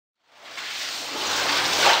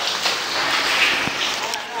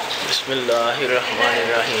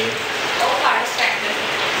बिस्मिल्लाहिर्रहमानिर्रहीम।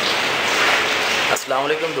 अस्सलाम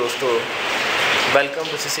वालेकुम दोस्तों, welcome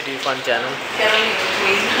to CCTV FUN channel.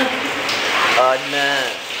 आज मैं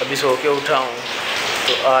अभी सो के उठा हूँ,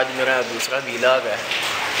 तो आज मेरा दूसरा वीलॉग है।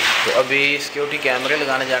 तो अभी सिक्योरिटी कैमरे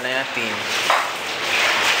लगाने जाने हैं,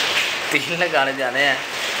 तीन लगाने जाने हैं।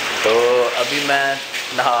 तो अभी मैं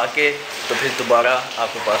नहा के तो फिर दोबारा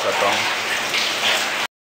आपके पास आता हूँ।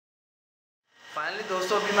 फाइनली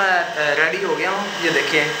दोस्तों अभी मैं रेडी हो गया हूँ, ये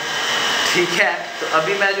देखिए, ठीक है। तो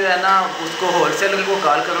अभी मैं जो है ना उसको होलसेलर को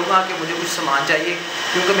कॉल करूँगा कि मुझे कुछ सामान चाहिए,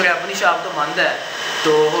 क्योंकि मेरी अपनी शॉप तो बंद है।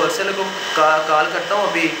 तो होलसेलर को कॉल करता हूँ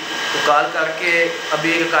अभी, तो कॉल करके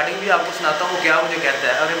अभी रिकॉर्डिंग भी आपको सुनाता हूँ वो क्या मुझे कहता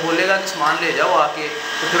है। अगर बोलेगा कि सामान ले जाओ आके,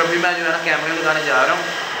 तो फिर अभी मैं जो है ना कैमरे लगाने जा रहा हूँ।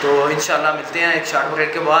 तो इंशाल्लाह मिलते हैं एक शॉर्ट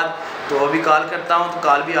ब्रेक के बाद। तो अभी कॉल करता हूँ, तो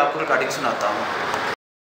कॉल भी आपको रिकॉर्डिंग सुनाता हूँ।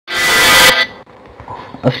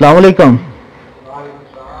 अस्सलाम वालेकुम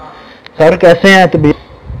सर, कैसे हैं तबीयत?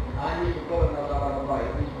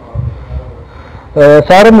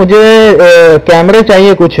 सर मुझे कैमरे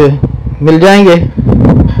चाहिए, कुछ मिल जाएंगे?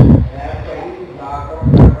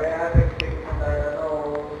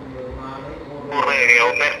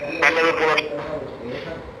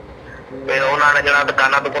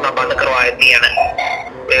 दुकाना बंद करवा दी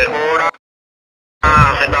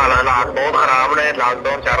हालात बहुत खराब ने,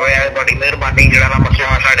 लॉकडाउन चल रहा है। बड़ी मेहरबानी जो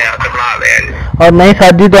मसला साढ़े हाथ बना दिया। और नहीं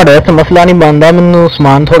सर जी, थोड़ा ऐसा मसला नहीं बनता, मैनू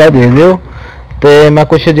समान थोड़ा दे दियो। तो मैं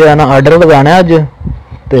कुछ जो है ना आर्डर लगाना है अज,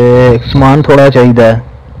 तो समान थोड़ा चाहिए।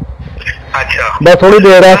 अच्छा, बस थोड़ी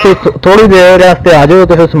देर वास्ते आ जाओ,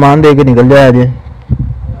 तो फिर समान दे के निकल जाए अज।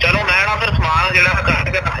 चलो मैं ना फिर समान जो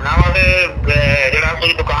करके रखना वा, जो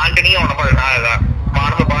कोई दुकान च नहीं आना पड़ना है,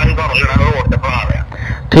 समान तो बाहर ही रोड से बना दिया।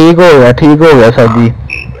 ठीक हो गया सर जी।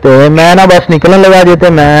 तो मैं ना बस निकलने लगा जे,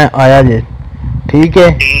 तो मैं आया जे। ठीक है,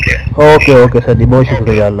 ओके सर जी, बहुत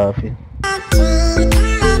शुक्रिया, अल्लाह हाफिज़।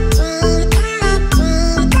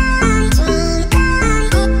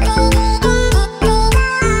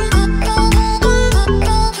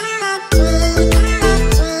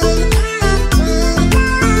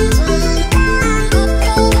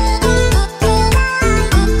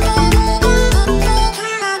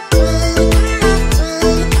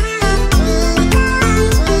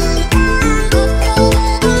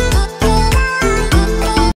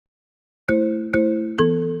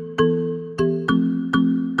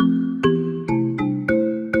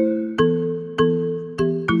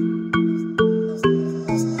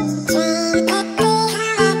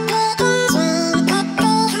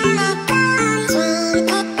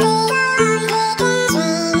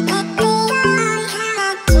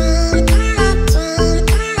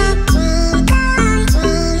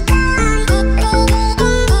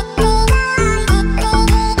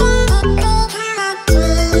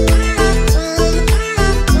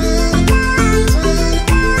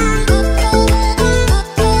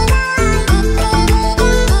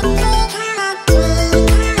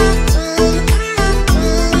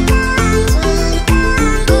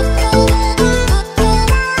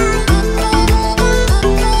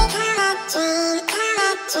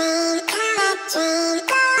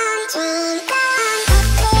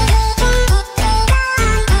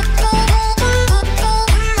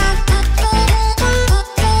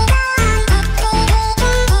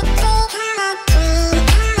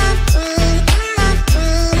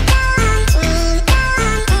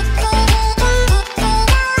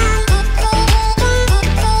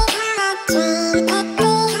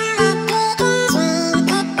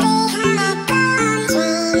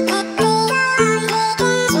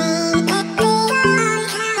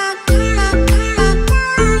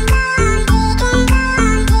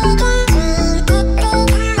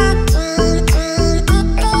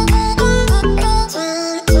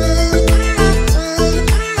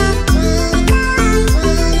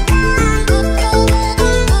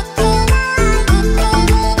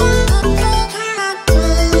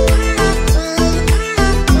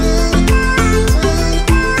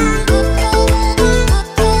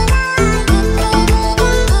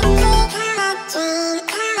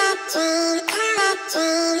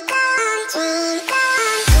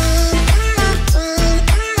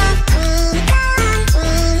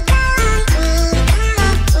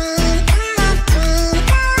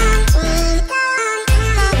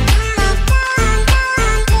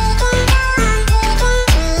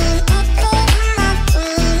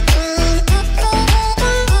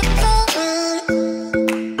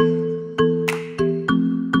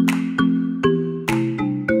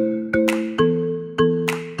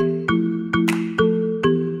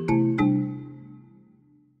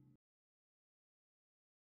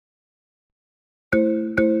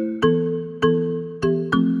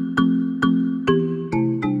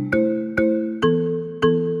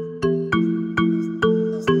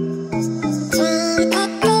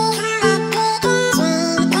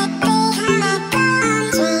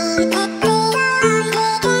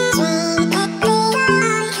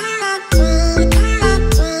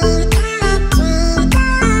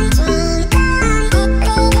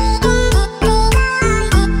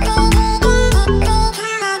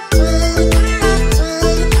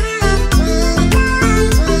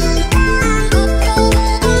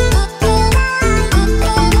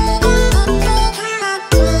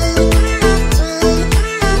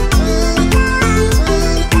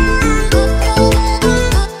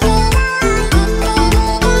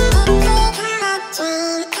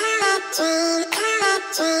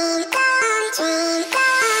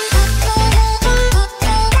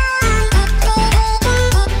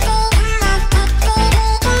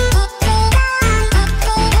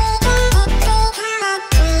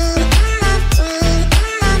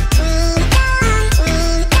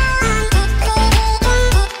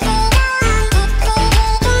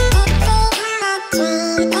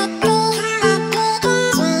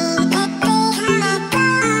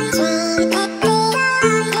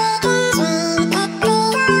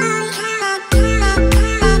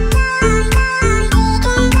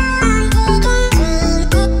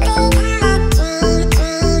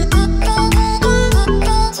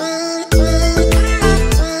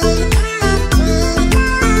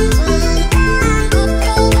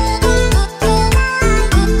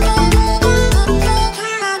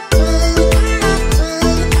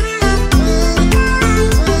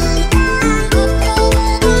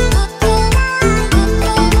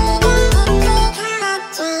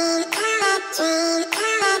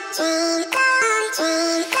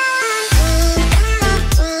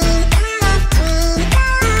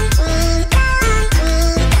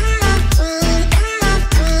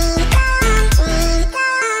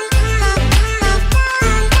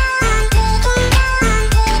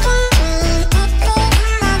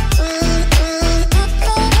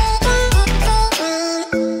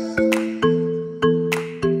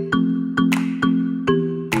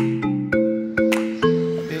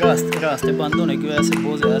 रास्ते बंद होने की वजह से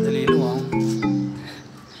बहुत ज़्यादा जलील हुआ हूँ।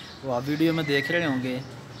 वो आप वीडियो में देख रहे होंगे।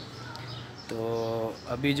 तो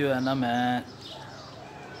अभी जो है ना मैं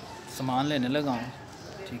सामान लेने लगा हूँ,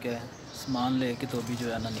 ठीक है। सामान लेके तो अभी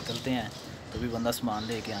जो है ना निकलते हैं, तो भी बंदा सामान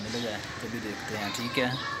लेके आने लगा है, तो भी देखते हैं, ठीक है।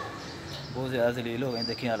 बहुत ज़्यादा जलील हो गए,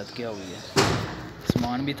 देखिए हालत क्या हुई है।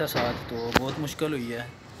 सामान भी था साथ, तो बहुत मुश्किल हुई है।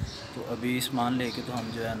 तो अभी सामान लेके तो हम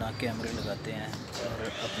जो है ना कैमरे लगाते हैं और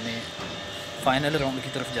अपने फाइनल राउंड की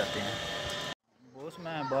तरफ जाते हैं। बॉस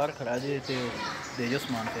मैं बाहर खड़ा जे तो दे जो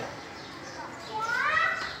सामान पे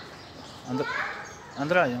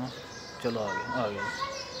अंदर आ जाओ। चलो आ गया।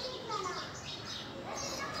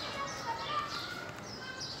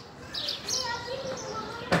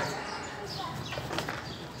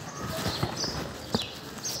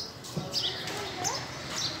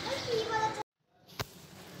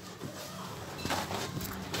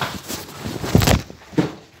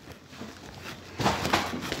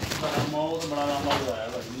 बड़ा लंबा हुआ है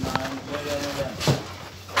भाई ना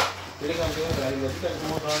तेरे काम के ड्राइव करते हैं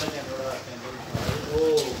वो थोड़ा वो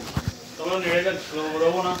तुम नेड़े का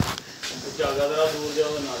रहो ना जगह जरा दूर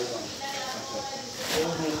जाओ ना ही काम वो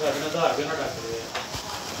फोन करना धार के ना डक रहे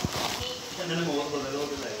इन्होंने बहुत बदल हो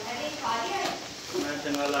गए मैं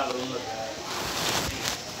चंगा लाग लूँगा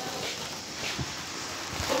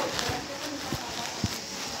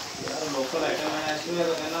यार लोकल आइटम है ऐसे में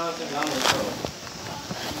तो कहना चंगा लोकल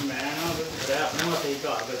मैं ना अपने हाथ ही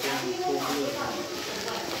घर करते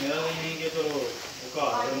मेरा भी नहीं कि चलो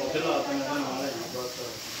घर मुझे लाते हैं बस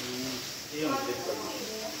ये हम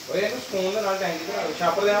फोन के नाल टैंकी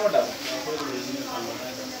छापर देना बड़ा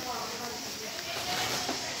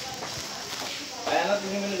है ना तुम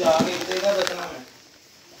मैंने जाके देगा दसना मैं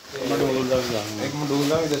मडूल का भी एक मडूल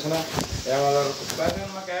का भी दसना ये वाला वैसे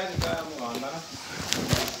मैं कह दिया मंगाना ना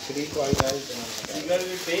श्री क्वालिटी है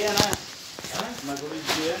भी पे है ना मैं कोई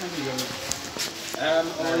जी है ना भी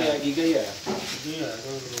और ये की गई है जी है तो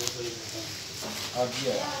सही है आज ही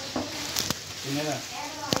है कितने ना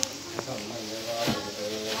ऐसा नहीं है बात नहीं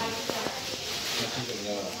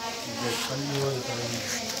करने वाला ये कल वो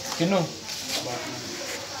किनो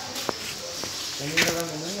कहीं लगा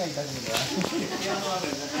नहीं आई तक नहीं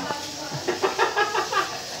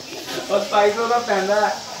और 500 का पैंदा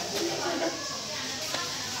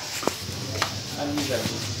अन्नी कर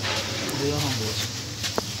दी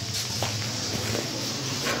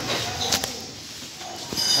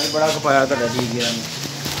बड़ा खपाया था ठीक है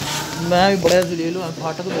मैं भी बड़ा जलील हुआ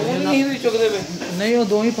फाटक नहीं वो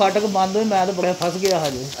दो ही फाटक बंद हुए मैं तो बड़ा फस गया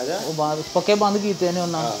हजे वो बंद पक्के बंद किए ने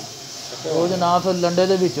उन्होंने वो जनाब फिर लंडे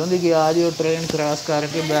के विचों दी गया जी वो ट्रेन क्रॉस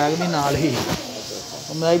करके बैग भी नाल ही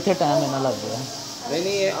मैं इतने टाइम इन्ना लग गया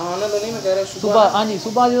सुबह हाँ जी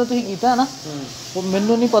सुबह जो तुम किया ना वो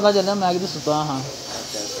मैनू नहीं पता चलिया मैं कि सुता हाँ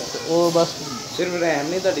वो बस सिर्फ रैम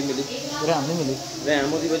नहीं ताड़ी मिली रैम नहीं मिली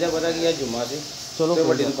रैम की वजह पता कि जुम्मा से चलो कोई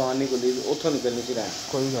बड़ी दुकान नहीं खुली उतों निकलनी सी रैम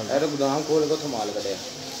कोई गल अरे गोदाम खोल के उतों माल कटिया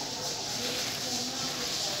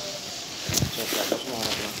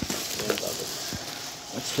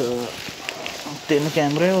अच्छा 3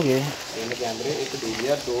 कैमरे हो गए 3 कैमरे 1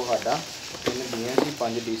 DVR 2 साडा 3 DNC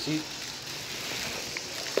 5 DC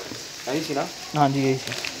आई सी ना हाँ जी यही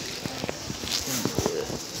सी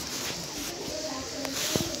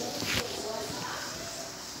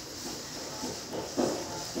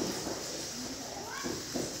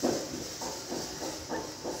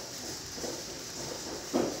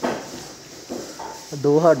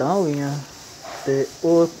 2 ਸਾਡਾ ਹੋ ਗਈਆਂ ਤੇ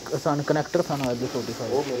ਉਹ ਸਾਨੂੰ ਕਨੈਕਟਰ ਸਾਨੂੰ ਅੱਜ 45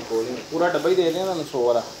 ਉਹ ਮੇਰੇ ਕੋਲ ਹੀ ਪੂਰਾ ਡੱਬਾ ਹੀ ਦੇ ਦਿਆਂ ਤੁਹਾਨੂੰ 100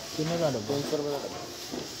 ਵਾਲਾ ਕਿੰਨੇ ਦਾ ਡੱਬਾ 300 ਰੁਪਏ ਦਾ ਡੱਬਾ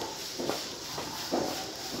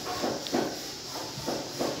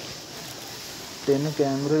 3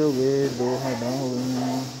 कैमरे हो गए 2 साडा हो गई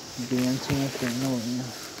DNC 3 हो गई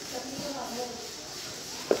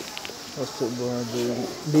उस तो बाद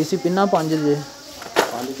DC पिन्ना 5 जे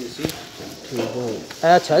 5 DC ठीक है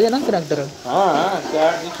अच्छा है ना कनेक्टर हाँ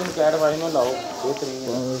कैट डिक्शन कैट वाली में लाओ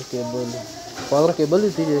बेहतरीन पावर केबल दी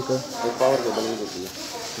थी एक पावर केबल भी देती है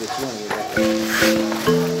नीचे होनी है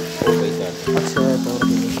अच्छा है पावर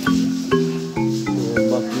केबल तो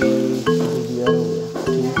बाकी DVR हो गया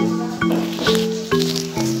ठीक है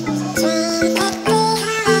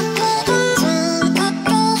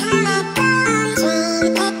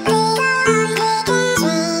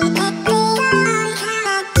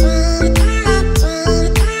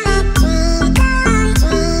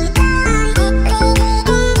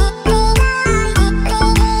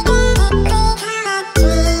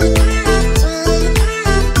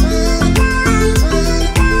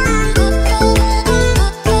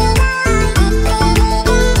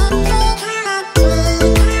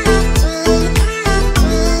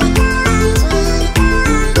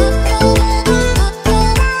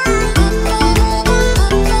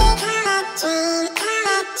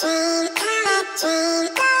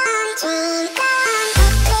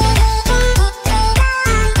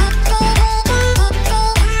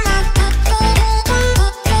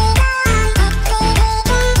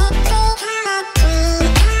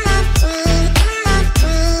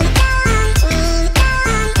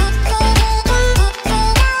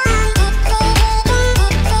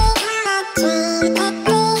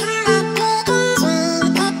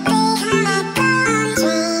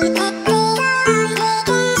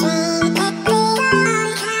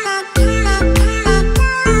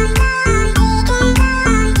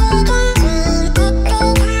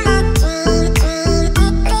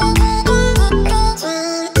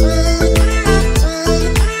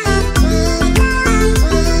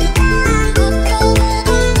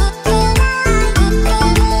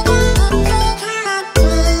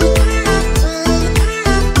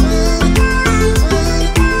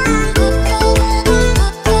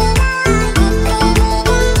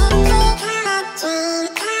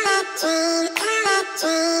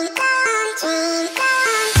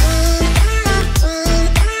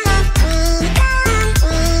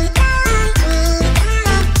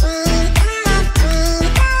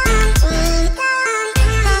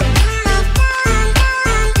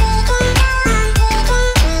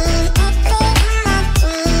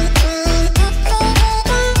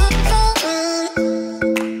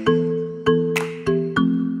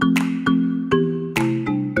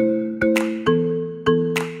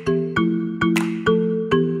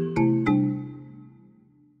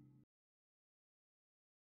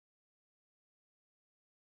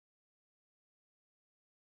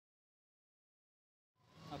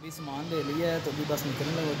बाकी सामान ले लिया है तो अभी बस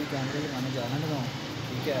निकलने लगा, अभी कैमरे लगाने जाना लगा,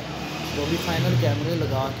 ठीक है। तो अभी फाइनल कैमरे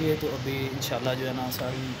लगा के तो अभी इंशाल्लाह जो है ना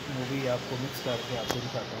सारी मूवी आपको मिक्स करके आपको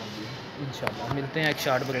दिखाता हूँ अभी इंशाल्लाह। मिलते हैं एक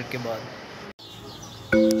शॉर्ट ब्रेक के बाद।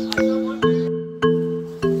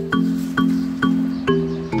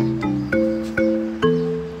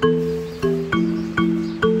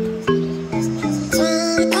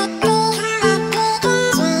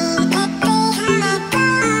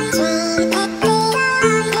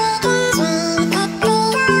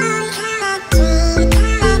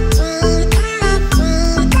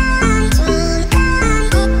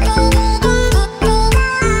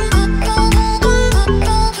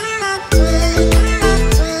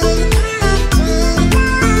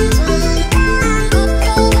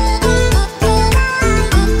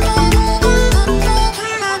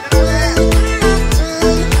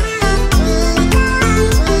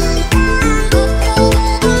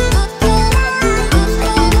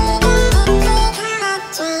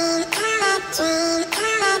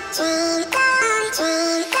 Tune.